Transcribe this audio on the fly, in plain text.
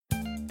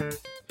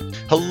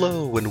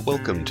Hello and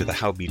welcome to the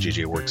How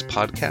BJJ Works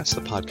podcast, the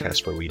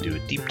podcast where we do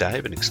a deep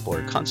dive and explore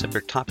a concept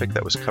or topic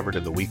that was covered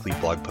in the weekly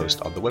blog post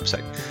on the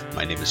website.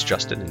 My name is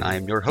Justin and I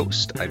am your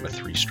host. I'm a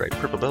 3-stripe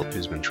purple belt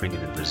who's been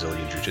training in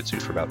Brazilian Jiu-Jitsu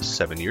for about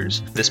 7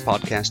 years. This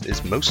podcast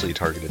is mostly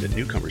targeted at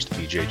newcomers to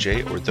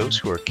BJJ or those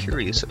who are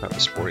curious about the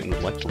sport and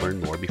would like to learn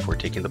more before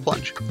taking the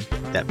plunge.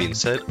 That being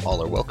said,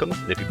 all are welcome,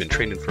 and if you've been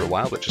training for a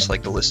while but just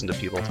like to listen to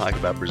people talk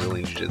about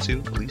Brazilian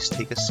Jiu-Jitsu, please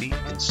take a seat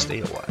and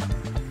stay a while.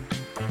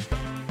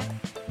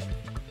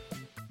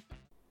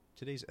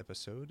 Today's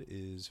episode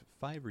is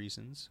 5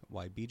 reasons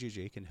why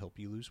BJJ can help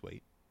you lose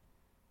weight.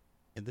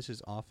 And this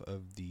is off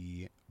of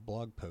the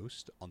blog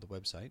post on the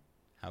website,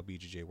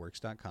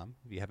 howbjjworks.com.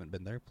 If you haven't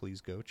been there,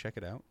 please go check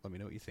it out. Let me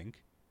know what you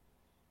think.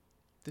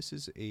 This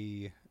is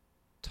a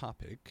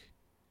topic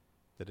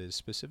that is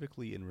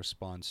specifically in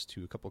response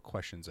to a couple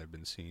questions I've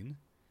been seeing.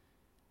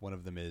 One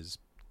of them is,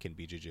 can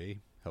BJJ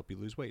help you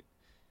lose weight?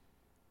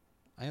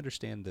 I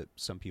understand that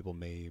some people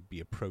may be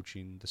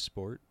approaching the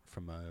sport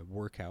from a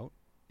workout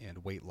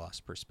and weight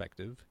loss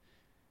perspective.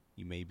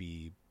 You may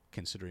be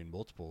considering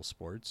multiple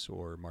sports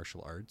or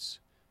martial arts,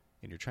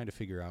 and you're trying to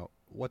figure out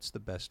what's the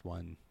best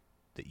one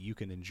that you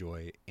can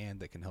enjoy and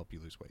that can help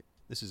you lose weight.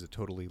 This is a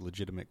totally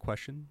legitimate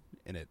question,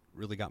 and it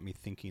really got me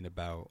thinking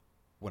about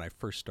when I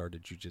first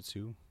started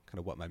jiu-jitsu, kind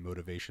of what my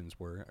motivations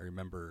were. I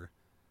remember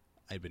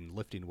I'd been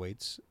lifting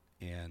weights,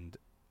 and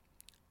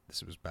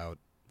this was about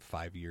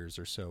 5 years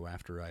or so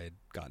after I had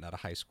gotten out of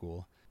high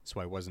school,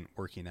 so I wasn't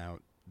working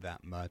out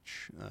that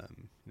much,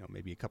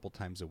 maybe a couple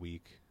times a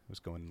week. I was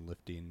going and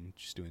lifting,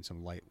 just doing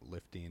some light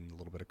lifting, a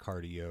little bit of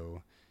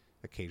cardio.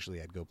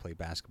 Occasionally I'd go play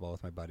basketball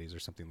with my buddies or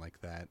something like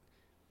that.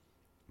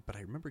 But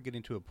I remember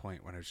getting to a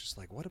point when I was just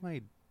like, what am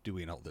I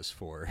doing all this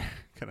for?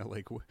 Kind of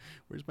like,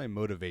 where's my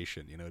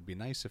motivation? It'd be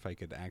nice if I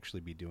could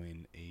actually be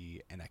doing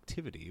an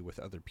activity with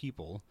other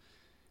people.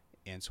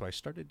 And so I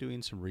started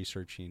doing some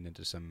researching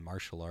into some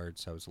martial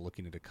arts. I was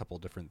looking at a couple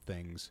different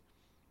things,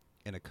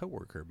 and a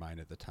coworker of mine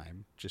at the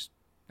time just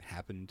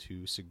happened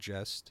to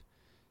suggest,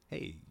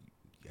 hey,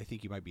 I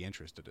think you might be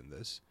interested in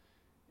this.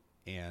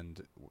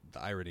 And the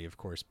irony, of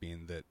course,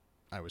 being that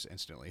I was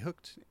instantly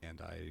hooked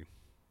and I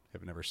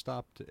have never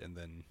stopped. And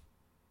then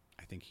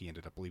I think he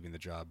ended up leaving the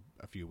job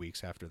a few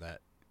weeks after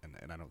that,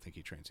 and I don't think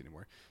he trains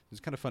anymore.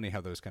 It's kind of funny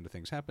how those kind of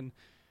things happen.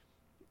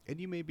 And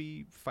you may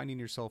be finding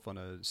yourself on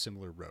a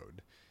similar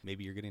road.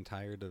 Maybe you're getting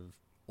tired of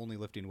only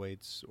lifting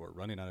weights or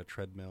running on a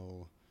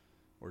treadmill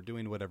or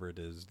doing whatever it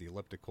is, the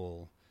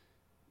elliptical.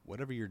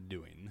 Whatever you're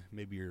doing,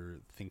 maybe you're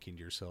thinking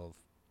to yourself,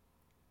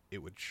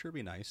 it would sure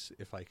be nice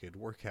if I could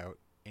work out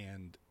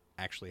and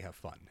actually have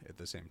fun at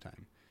the same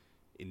time.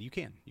 And you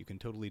can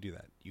totally do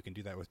that. You can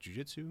do that with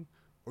jiu-jitsu,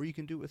 or you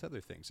can do it with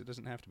other things. It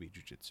doesn't have to be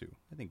jiu-jitsu.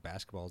 I think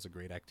basketball is a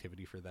great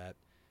activity for that.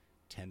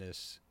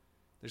 Tennis.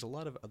 There's a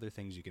lot of other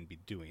things you can be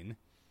doing.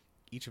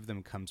 Each of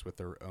them comes with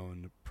their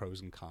own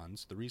pros and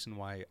cons. The reason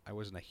why I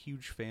wasn't a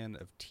huge fan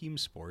of team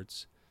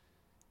sports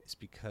is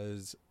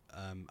because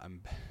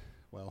I'm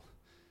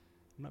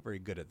not very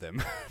good at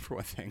them, for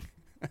one thing,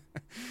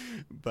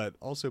 but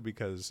also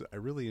because I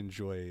really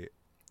enjoy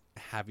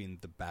having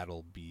the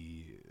battle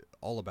be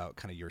all about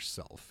kind of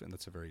yourself, and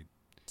that's a very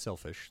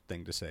selfish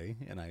thing to say,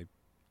 and I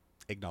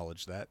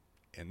acknowledge that,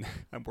 and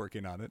I'm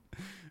working on it,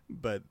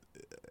 but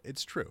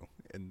it's true,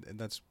 and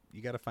that's,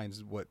 you got to find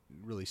what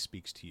really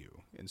speaks to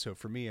you. And so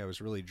for me, I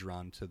was really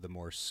drawn to the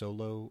more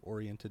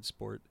solo-oriented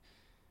sport,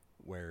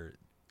 where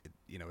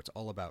it's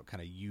all about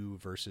kind of you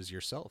versus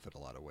yourself in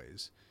a lot of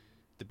ways.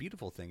 The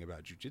beautiful thing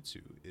about jiu-jitsu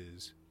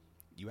is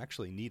you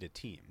actually need a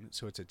team.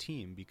 So it's a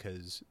team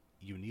because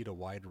you need a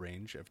wide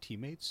range of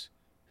teammates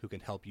who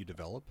can help you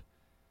develop.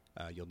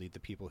 You'll need the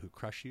people who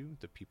crush you,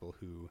 the people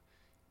who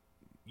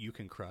you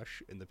can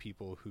crush, and the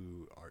people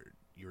who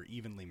you're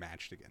evenly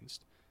matched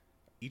against.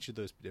 Each of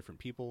those different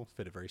people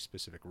fit a very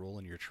specific role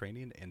in your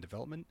training and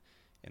development,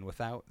 and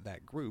without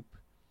that group,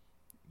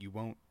 you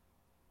won't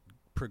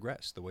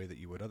progress the way that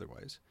you would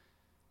otherwise.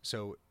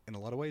 So in a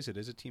lot of ways, it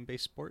is a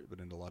team-based sport, but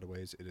in a lot of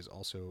ways, it is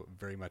also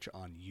very much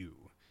on you.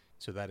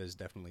 So that is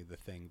definitely the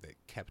thing that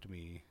kept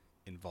me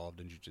involved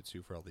in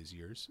jiu-jitsu for all these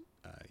years.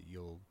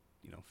 You'll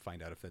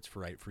find out if that's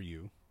right for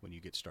you when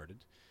you get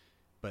started.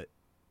 But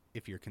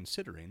if you're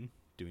considering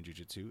doing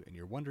jiu-jitsu and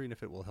you're wondering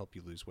if it will help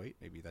you lose weight,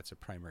 maybe that's a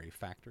primary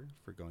factor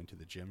for going to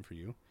the gym for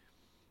you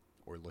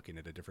or looking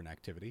at a different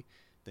activity,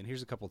 then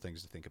here's a couple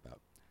things to think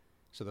about.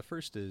 So the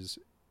first is,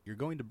 you're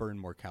going to burn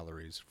more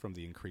calories from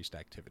the increased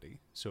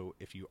activity. So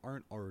if you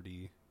aren't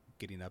already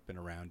getting up and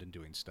around and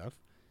doing stuff,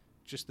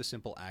 just the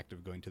simple act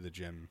of going to the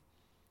gym,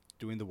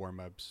 doing the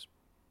warm-ups,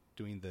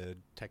 doing the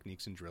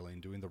techniques and drilling,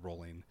 doing the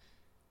rolling,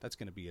 that's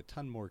going to be a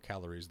ton more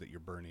calories that you're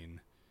burning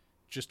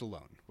just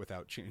alone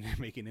without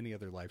making any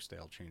other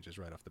lifestyle changes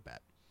right off the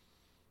bat.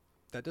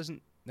 That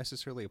doesn't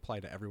necessarily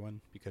apply to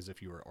everyone, because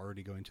if you are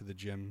already going to the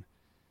gym,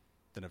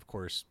 then of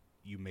course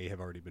you may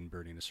have already been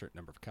burning a certain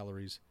number of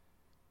calories.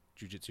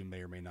 Jiu-jitsu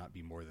may or may not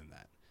be more than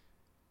that.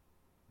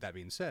 That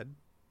being said,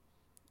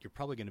 you're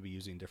probably going to be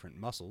using different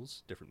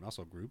muscles, different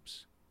muscle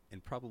groups,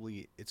 and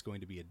probably it's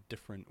going to be a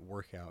different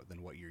workout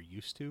than what you're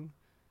used to.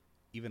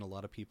 even a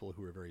lot of people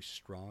who are very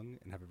strong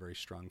and have a very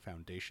strong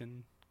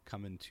foundation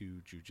come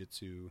into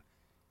jiu-jitsu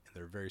and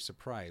they're very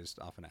surprised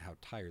often at how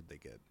tired they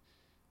get.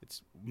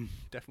 It's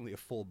definitely a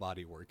full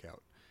body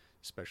workout,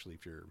 especially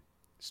if you're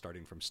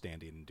starting from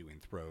standing and doing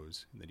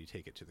throws, and then you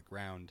take it to the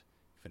ground,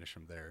 finish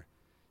from there.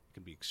 It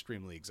can be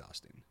extremely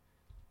exhausting.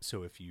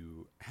 So if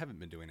you haven't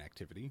been doing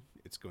activity,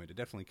 it's going to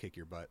definitely kick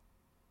your butt,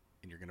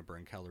 and you're going to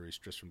burn calories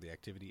just from the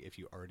activity. If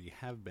you already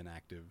have been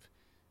active,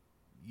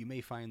 you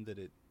may find that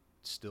it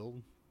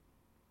still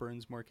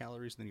burns more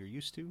calories than you're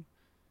used to,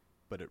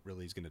 but it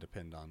really is going to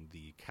depend on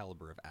the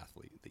caliber of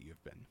athlete that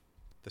you've been.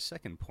 The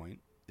second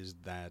point is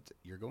that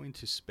you're going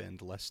to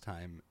spend less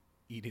time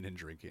eating and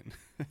drinking.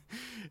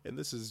 And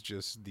this is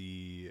just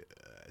the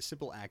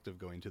simple act of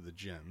going to the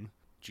gym.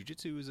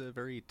 Jiu-jitsu is a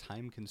very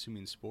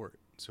time-consuming sport.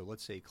 So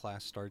let's say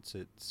class starts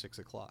at 6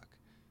 o'clock.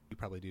 You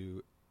probably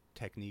do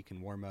technique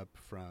and warm-up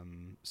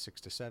from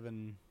 6 to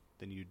 7.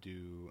 Then you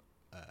do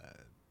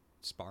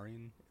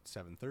sparring at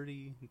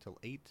 7:30 until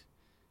 8.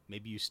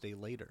 Maybe you stay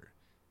later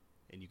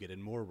and you get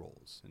in more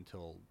rolls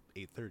until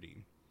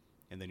 8:30.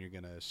 And then you're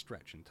going to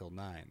stretch until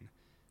 9.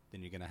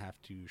 Then you're going to have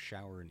to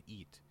shower and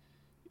eat.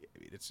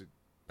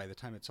 By the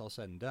time it's all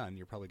said and done,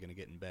 you're probably going to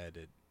get in bed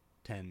at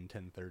 10,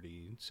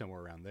 10:30,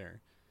 somewhere around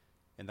there.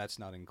 And that's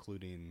not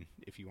including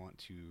if you want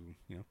to,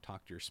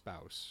 talk to your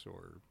spouse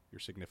or your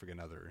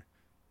significant other,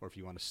 or if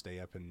you want to stay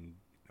up and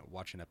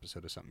watch an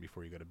episode of something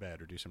before you go to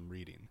bed or do some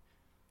reading,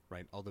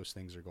 right? All those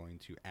things are going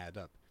to add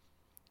up.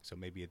 So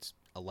maybe it's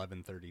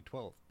 11:30,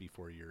 12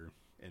 before you're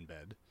in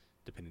bed,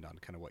 depending on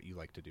kind of what you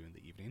like to do in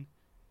the evening.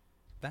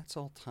 That's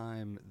all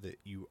time that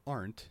you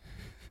aren't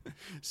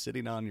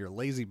sitting on your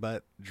lazy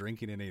butt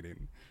drinking and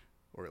eating.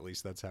 Or at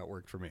least that's how it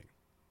worked for me.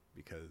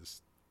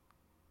 Because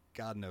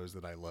God knows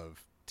that I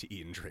love to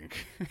eat and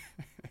drink.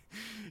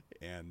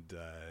 And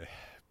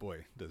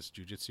boy, does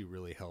jiu-jitsu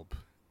really help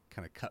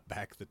kind of cut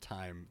back the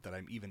time that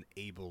I'm even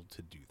able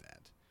to do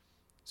that.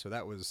 So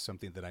that was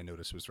something that I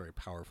noticed was very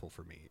powerful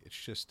for me. It's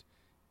just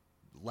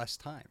less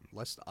time,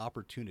 less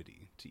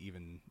opportunity to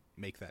even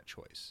make that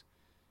choice.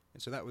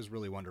 And so that was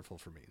really wonderful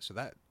for me. So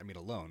that,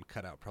 alone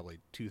cut out probably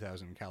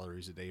 2,000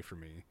 calories a day for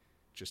me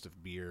just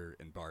of beer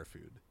and bar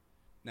food.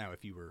 Now,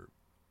 if you were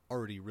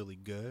already really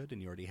good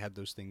and you already had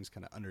those things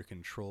kind of under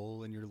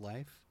control in your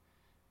life,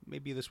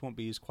 maybe this won't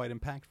be as quite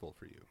impactful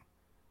for you.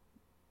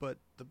 But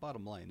the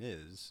bottom line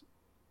is,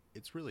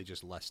 it's really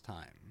just less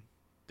time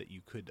that you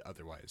could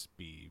otherwise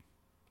be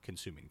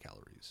consuming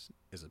calories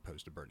as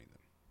opposed to burning them.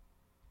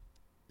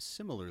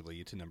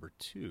 Similarly to number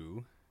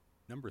 2,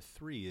 number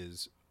 3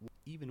 is,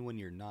 even when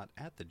you're not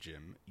at the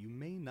gym, you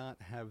may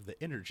not have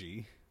the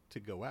energy to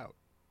go out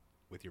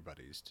with your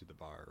buddies to the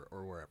bar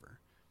or wherever.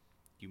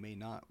 You may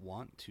not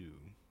want to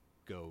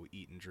go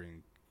eat and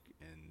drink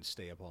and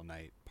stay up all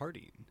night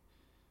partying.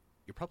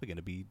 You're probably going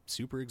to be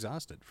super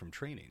exhausted from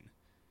training.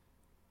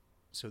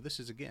 So this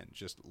is, again,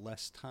 just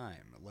less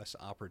time, less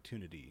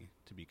opportunity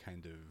to be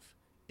kind of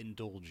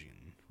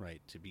indulging,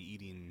 right? To be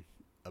eating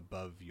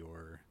above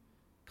your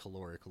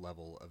caloric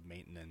level of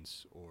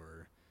maintenance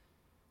or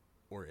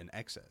in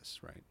excess,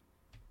 right?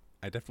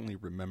 I definitely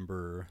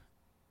remember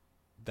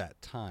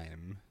that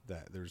time,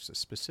 that there's a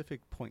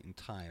specific point in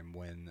time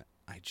when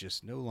I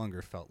just no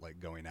longer felt like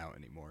going out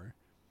anymore.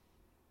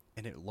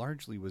 And it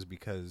largely was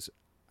because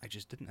I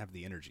just didn't have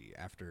the energy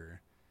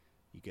after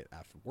you get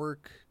after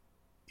work.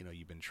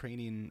 You've been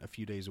training a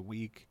few days a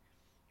week.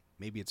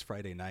 Maybe it's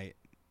Friday night.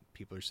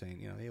 People are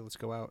saying, hey, let's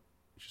go out.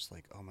 It's just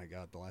like, oh my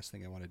God, the last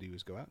thing I want to do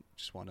is go out. I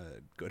just want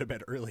to go to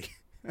bed early.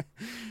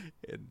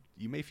 And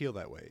you may feel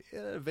that way.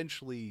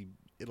 Eventually,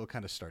 it'll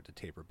kind of start to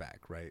taper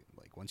back, right?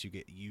 Like once you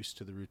get used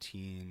to the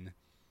routine,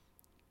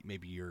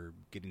 maybe you're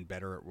getting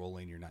better at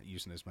rolling, you're not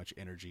using as much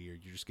energy, or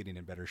you're just getting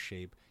in better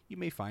shape. You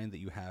may find that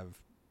you have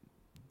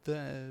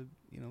the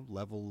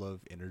level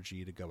of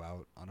energy to go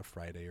out on a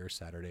Friday or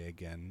Saturday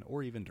again,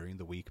 or even during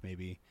the week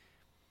maybe.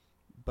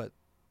 But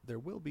there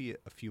will be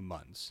a few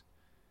months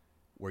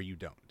where you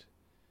don't.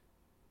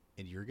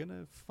 And you're going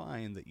to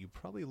find that you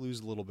probably lose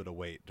a little bit of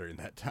weight during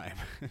that time.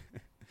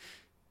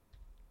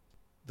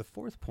 The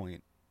fourth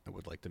point I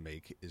would like to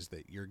make is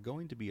that you're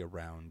going to be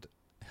around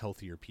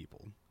healthier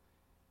people.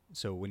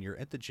 So when you're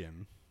at the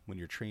gym, when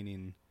you're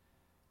training,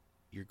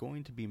 you're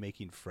going to be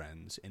making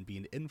friends and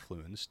being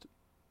influenced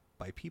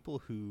by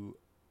people who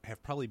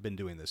have probably been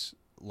doing this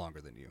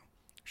longer than you.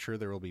 Sure,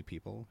 there will be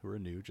people who are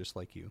new just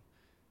like you,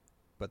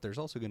 but there's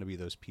also going to be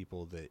those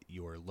people that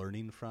you're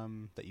learning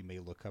from, that you may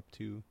look up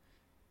to.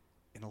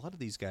 And a lot of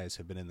these guys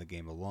have been in the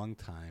game a long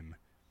time.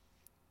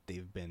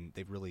 They've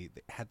really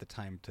had the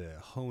time to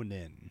hone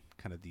in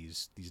kind of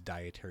these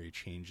dietary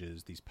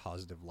changes, these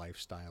positive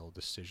lifestyle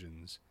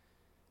decisions.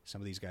 Some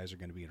of these guys are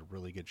going to be in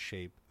really good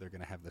shape. They're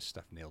going to have this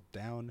stuff nailed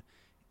down.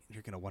 And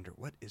you're going to wonder,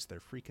 what is their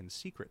freaking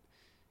secret?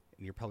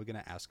 And you're probably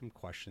going to ask them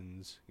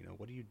questions.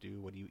 What do you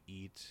do? What do you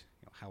eat?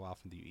 How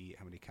often do you eat?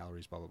 How many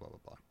calories? Blah, blah, blah, blah,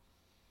 blah.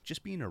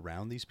 Just being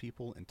around these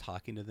people and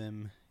talking to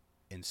them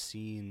and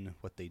seeing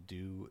what they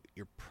do,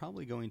 you're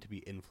probably going to be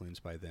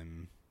influenced by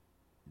them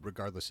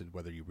regardless of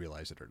whether you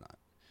realize it or not.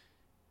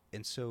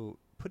 And so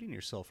putting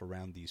yourself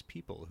around these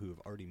people who have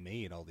already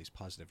made all these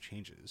positive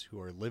changes, who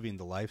are living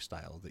the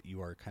lifestyle that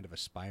you are kind of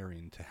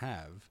aspiring to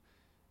have,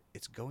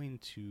 it's going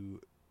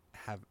to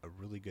have a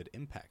really good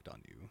impact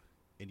on you.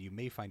 And you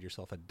may find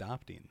yourself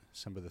adopting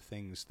some of the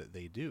things that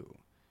they do.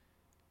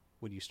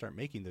 When you start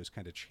making those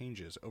kind of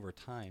changes over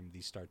time,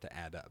 these start to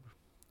add up.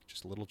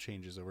 Just little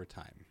changes over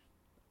time.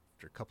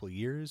 After a couple of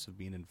years of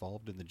being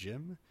involved in the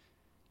gym,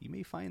 you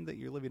may find that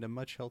you're living a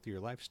much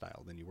healthier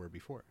lifestyle than you were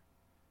before.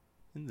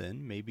 And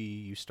then maybe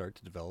you start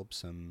to develop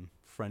some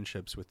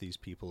friendships with these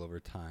people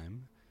over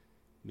time.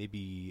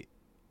 Maybe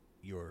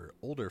your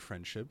older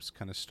friendships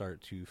kind of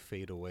start to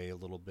fade away a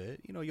little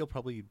bit. You know, you'll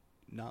probably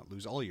not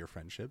lose all your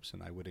friendships,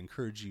 and I would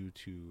encourage you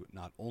to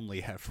not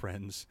only have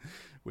friends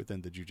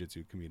within the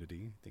jiu-jitsu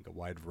community. I think a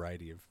wide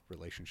variety of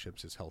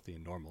relationships is healthy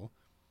and normal.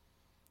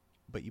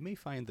 But you may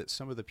find that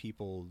some of the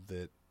people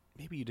that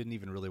maybe you didn't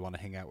even really want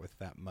to hang out with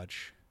that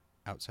much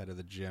outside of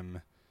the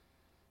gym,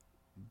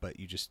 but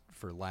you just,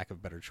 for lack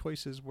of better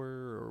choices,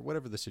 were, or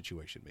whatever the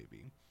situation may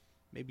be.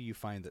 Maybe you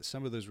find that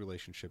some of those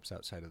relationships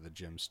outside of the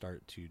gym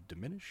start to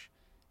diminish,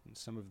 and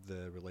some of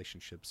the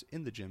relationships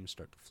in the gym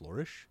start to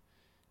flourish,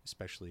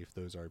 especially if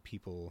those are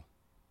people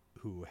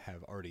who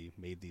have already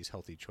made these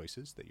healthy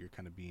choices that you're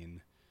kind of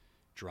being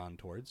drawn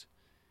towards.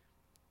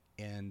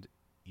 And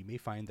you may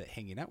find that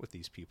hanging out with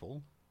these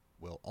people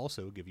will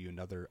also give you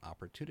another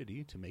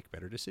opportunity to make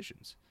better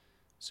decisions.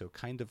 So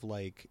kind of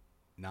like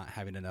not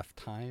having enough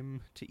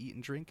time to eat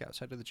and drink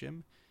outside of the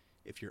gym,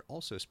 if you're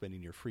also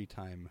spending your free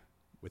time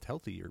with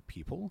healthier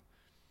people,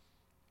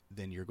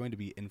 then you're going to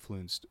be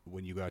influenced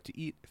when you go out to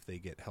eat. If they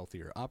get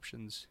healthier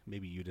options,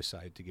 maybe you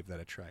decide to give that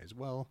a try as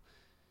well.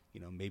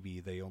 You know, maybe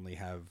they only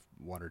have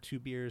 1 or 2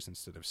 beers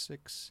instead of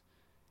 6.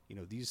 You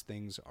know, these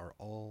things are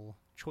all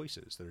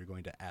choices that are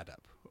going to add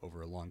up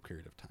over a long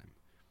period of time.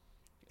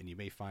 And you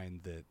may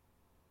find that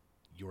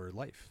your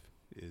life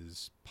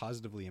is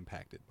positively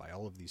impacted by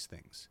all of these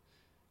things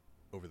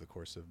over the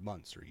course of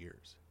months or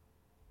years.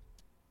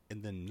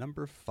 And then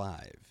number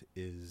 5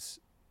 is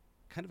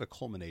kind of a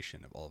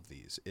culmination of all of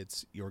these.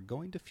 It's you're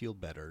going to feel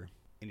better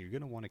and you're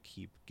going to want to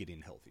keep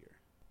getting healthier.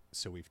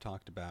 So we've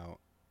talked about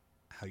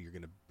how you're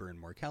going to burn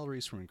more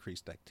calories from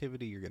increased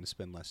activity. You're going to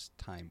spend less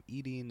time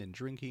eating and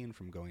drinking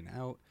from going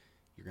out.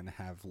 You're going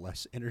to have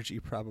less energy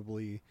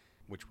probably,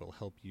 which will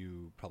help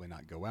you probably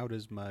not go out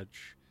as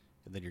much.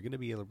 And then you're going to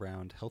be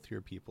around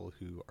healthier people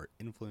who are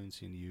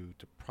influencing you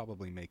to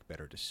probably make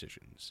better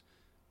decisions.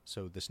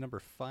 So this number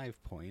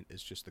 5 point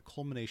is just the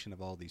culmination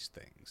of all these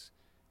things.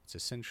 It's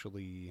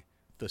essentially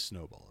the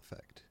snowball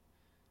effect.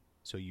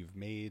 So you've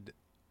made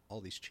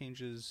all these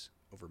changes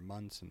over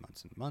months and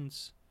months and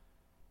months,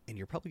 and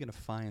you're probably going to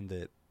find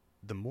that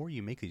the more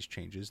you make these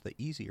changes, the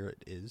easier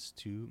it is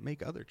to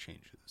make other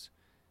changes.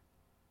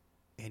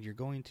 And you're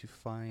going to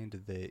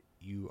find that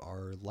you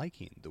are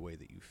liking the way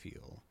that you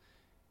feel,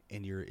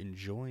 and you're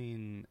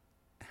enjoying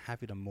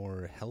having a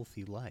more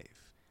healthy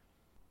life.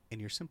 And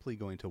you're simply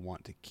going to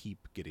want to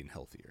keep getting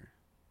healthier.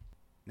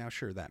 Now,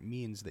 sure, that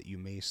means that you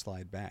may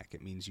slide back.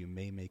 It means you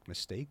may make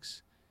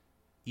mistakes,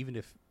 even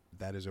if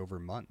that is over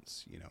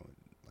months. You know,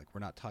 like we're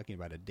not talking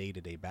about a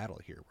day-to-day battle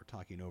here. We're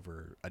talking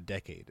over a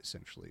decade,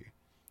 essentially.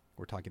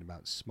 We're talking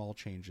about small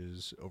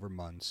changes over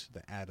months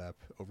that add up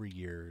over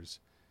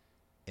years.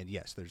 And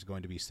yes, there's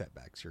going to be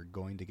setbacks. You're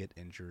going to get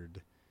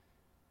injured.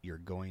 You're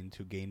going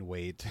to gain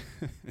weight.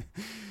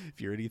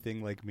 If you're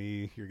anything like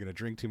me, you're going to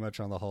drink too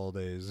much on the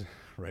holidays,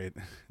 right?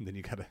 And then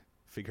you got to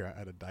figure out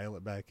how to dial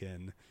it back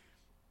in.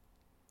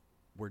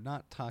 We're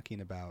not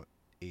talking about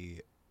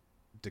a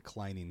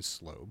declining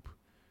slope.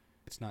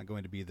 It's not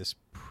going to be this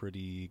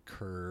pretty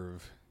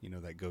curve, you know,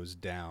 that goes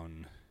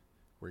down.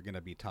 We're going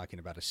to be talking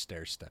about a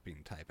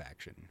stair-stepping type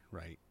action,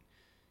 right?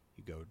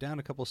 You go down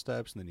a couple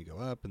steps, and then you go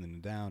up, and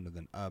then down, and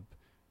then up,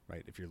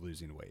 right, if you're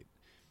losing weight.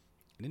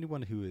 And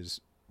anyone who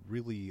is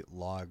really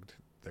logged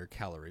their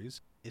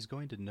calories is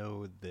going to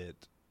know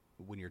that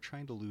when you're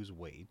trying to lose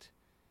weight,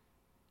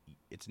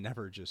 it's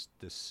never just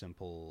this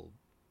simple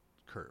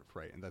curve,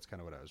 right? And that's kind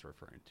of what I was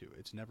referring to.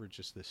 It's never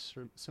just this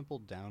simple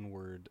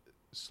downward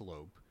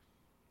slope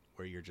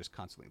where you're just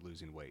constantly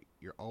losing weight.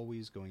 You're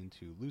always going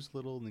to lose a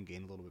little and then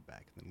gain a little bit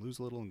back, and then lose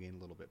a little and gain a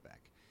little bit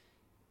back.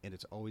 And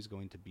it's always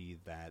going to be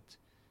that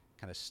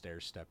kind of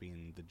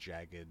stair-stepping, the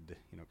jagged,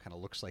 you know, kind of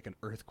looks like an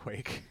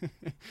earthquake,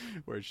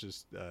 where it's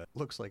just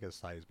looks like a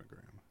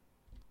seismogram.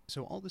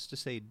 So all this to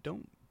say,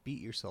 don't beat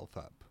yourself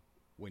up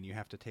when you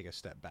have to take a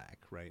step back,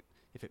 right?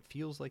 If it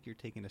feels like you're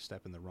taking a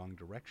step in the wrong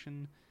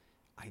direction,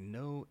 I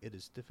know it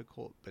is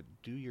difficult, but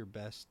do your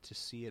best to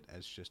see it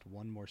as just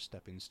one more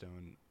stepping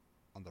stone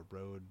on the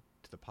road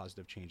to the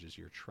positive changes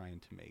you're trying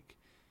to make.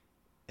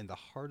 And the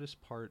hardest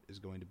part is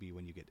going to be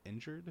when you get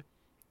injured.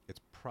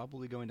 It's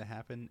probably going to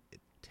happen.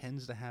 It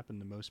tends to happen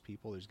to most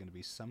people. There's going to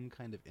be some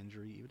kind of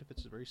injury, even if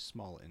it's a very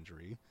small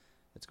injury,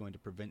 that's going to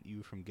prevent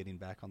you from getting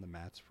back on the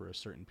mats for a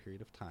certain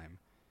period of time.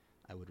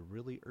 I would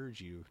really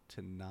urge you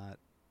to not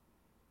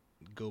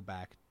go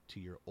back to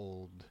your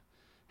old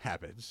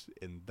habits,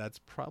 and that's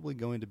probably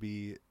going to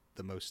be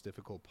the most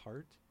difficult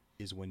part,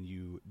 is when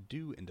you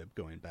do end up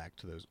going back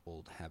to those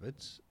old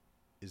habits,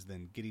 is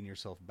then getting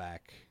yourself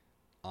back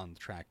on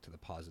track to the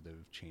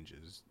positive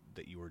changes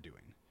that you were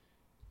doing.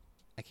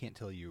 I can't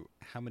tell you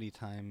how many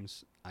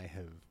times I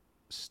have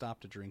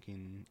stopped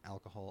drinking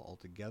alcohol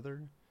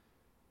altogether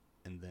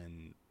and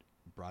then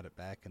brought it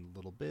back in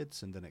little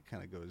bits, and then it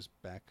kind of goes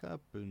back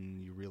up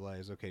and you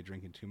realize, okay,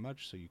 drinking too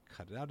much, so you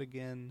cut it out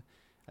again.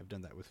 I've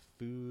done that with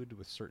food,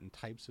 with certain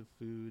types of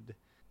food.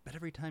 But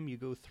every time you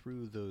go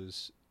through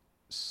those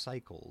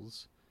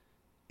cycles,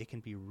 it can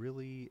be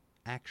really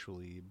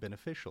actually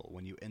beneficial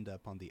when you end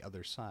up on the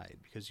other side,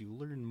 because you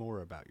learn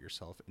more about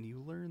yourself and you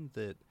learn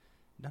that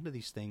none of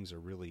these things are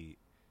really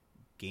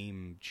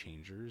game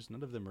changers.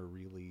 None of them are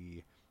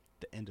really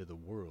the end of the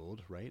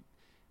world, right?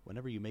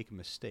 Whenever you make a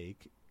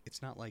mistake,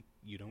 it's not like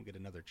you don't get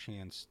another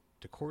chance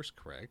to course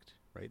correct,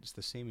 right? It's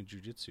the same in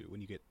jiu-jitsu.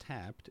 When you get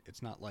tapped,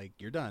 it's not like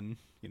you're done,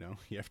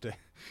 you have to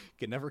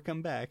can never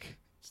come back.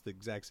 It's the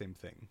exact same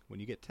thing. When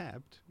you get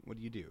tapped, what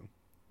do?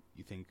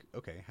 You think,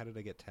 okay, how did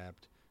I get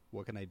tapped?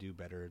 What can I do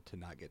better to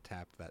not get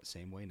tapped that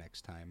same way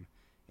next time?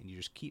 And you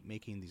just keep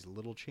making these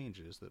little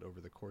changes that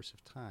over the course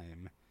of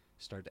time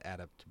start to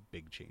add up to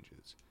big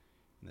changes.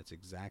 And that's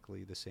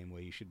exactly the same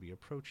way you should be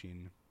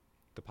approaching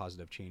the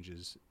positive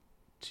changes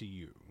to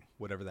you,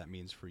 whatever that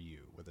means for you,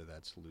 whether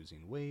that's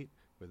losing weight,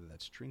 whether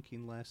that's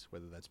drinking less,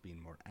 whether that's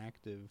being more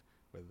active,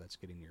 whether that's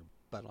getting your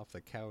butt off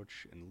the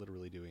couch and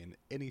literally doing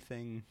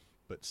anything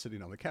but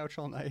sitting on the couch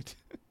all night.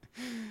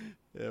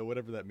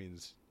 Whatever that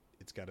means,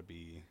 it's got to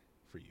be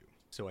for you.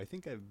 So I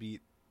think I've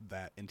beat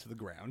that into the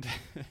ground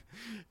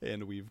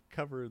and we've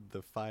covered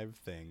the 5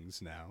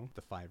 things now,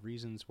 the 5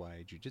 reasons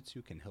why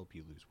jiu-jitsu can help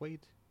you lose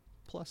weight,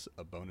 plus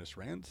a bonus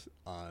rant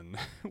on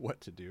what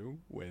to do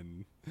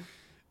when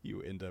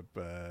you end up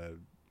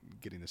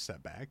getting a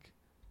setback.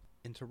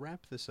 And to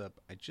wrap this up,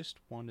 I just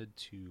wanted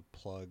to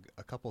plug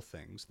a couple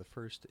things. The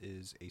first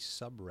is a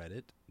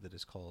subreddit that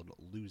is called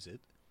Lose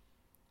It.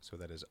 So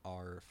that is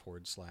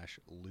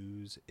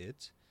r/lose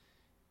it.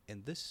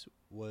 And this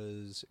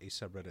was a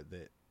subreddit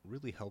that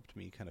really helped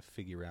me kind of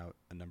figure out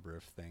a number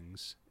of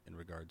things in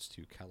regards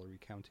to calorie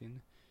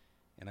counting.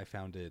 And I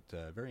found it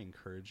very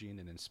encouraging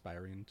and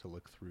inspiring to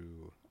look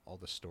through all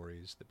the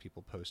stories that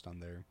people post on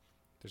there.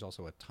 There's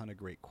also a ton of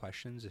great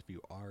questions if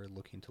you are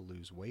looking to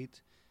lose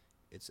weight.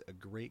 It's a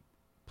great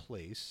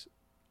place,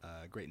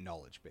 great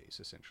knowledge base,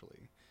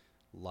 essentially.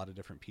 A lot of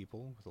different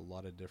people with a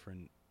lot of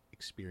different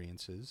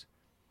experiences.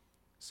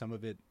 Some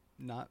of it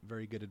not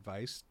very good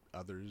advice.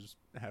 Others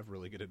have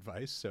really good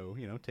advice. So,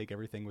 take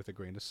everything with a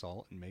grain of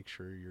salt and make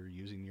sure you're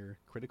using your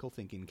critical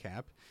thinking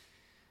cap.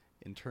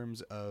 In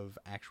terms of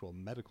actual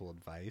medical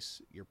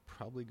advice, you're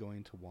probably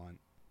going to want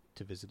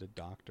to visit a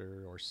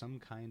doctor or some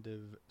kind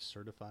of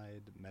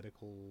certified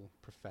medical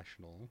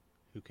professional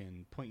who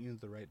can point you in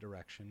the right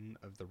direction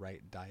of the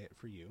right diet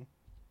for you.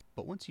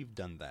 But once you've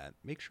done that,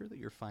 make sure that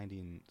you're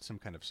finding some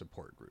kind of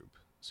support group.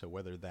 So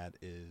whether that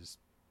is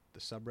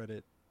the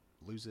subreddit,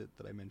 Lose It,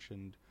 that I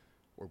mentioned,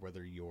 or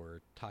whether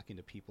you're talking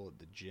to people at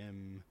the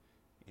gym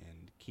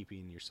and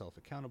keeping yourself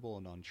accountable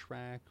and on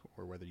track,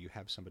 or whether you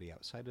have somebody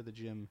outside of the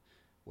gym,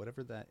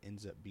 whatever that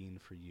ends up being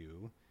for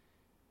you,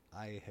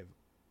 I have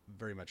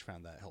very much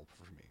found that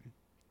helpful for me.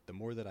 The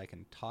more that I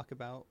can talk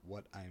about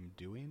what I'm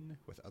doing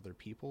with other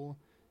people,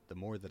 the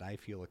more that I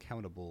feel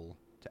accountable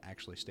to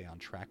actually stay on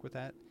track with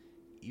that,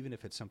 even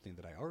if it's something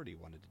that I already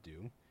wanted to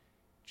do.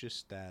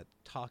 Just that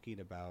talking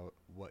about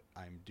what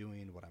I'm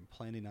doing, what I'm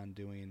planning on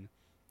doing,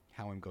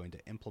 how I'm going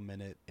to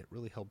implement it, it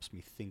really helps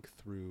me think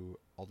through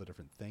all the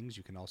different things.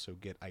 You can also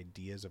get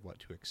ideas of what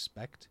to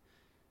expect.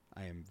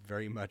 I am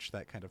very much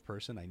that kind of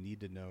person. I need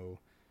to know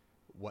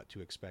what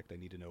to expect. I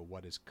need to know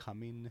what is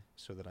coming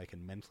so that I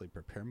can mentally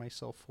prepare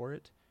myself for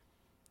it.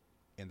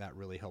 And that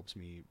really helps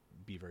me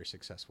be very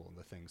successful in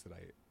the things that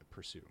I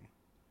pursue.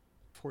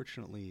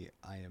 Fortunately,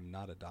 I am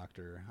not a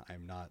doctor. I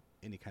am not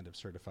any kind of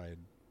certified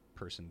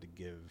person to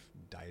give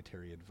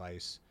dietary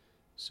advice.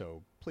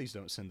 So please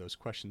don't send those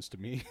questions to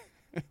me.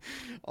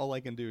 All I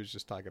can do is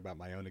just talk about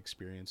my own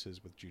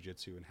experiences with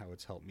jiu-jitsu and how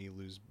it's helped me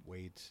lose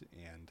weight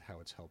and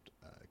how it's helped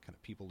kind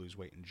of people lose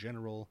weight in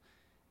general,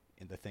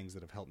 and the things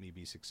that have helped me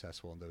be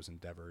successful in those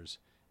endeavors.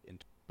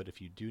 But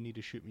if you do need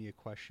to shoot me a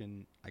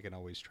question, I can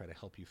always try to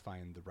help you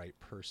find the right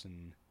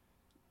person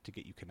to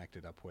get you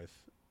connected up with,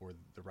 or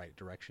the right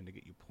direction to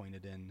get you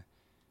pointed in,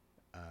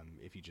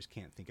 if you just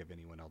can't think of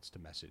anyone else to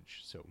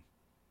message. So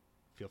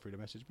feel free to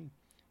message me,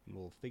 and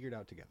we'll figure it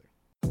out together.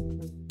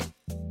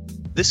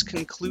 This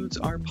concludes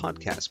our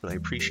podcast, but I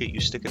appreciate you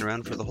sticking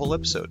around for the whole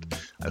episode.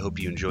 I hope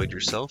you enjoyed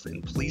yourself,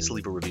 and please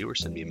leave a review or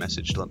send me a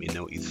message to let me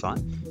know what you thought.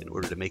 In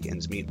order to make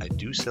ends meet, I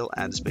do sell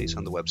ad space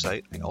on the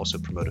website. I also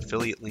promote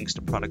affiliate links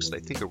to products that I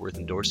think are worth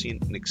endorsing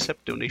and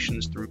accept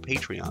donations through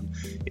Patreon.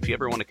 If you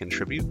ever want to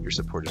contribute, your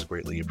support is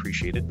greatly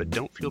appreciated, but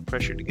don't feel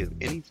pressured to give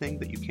anything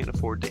that you can't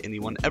afford to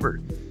anyone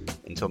ever.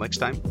 Until next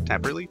time,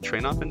 tap early,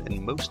 train often,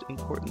 and most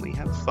importantly,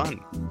 have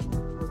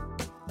fun.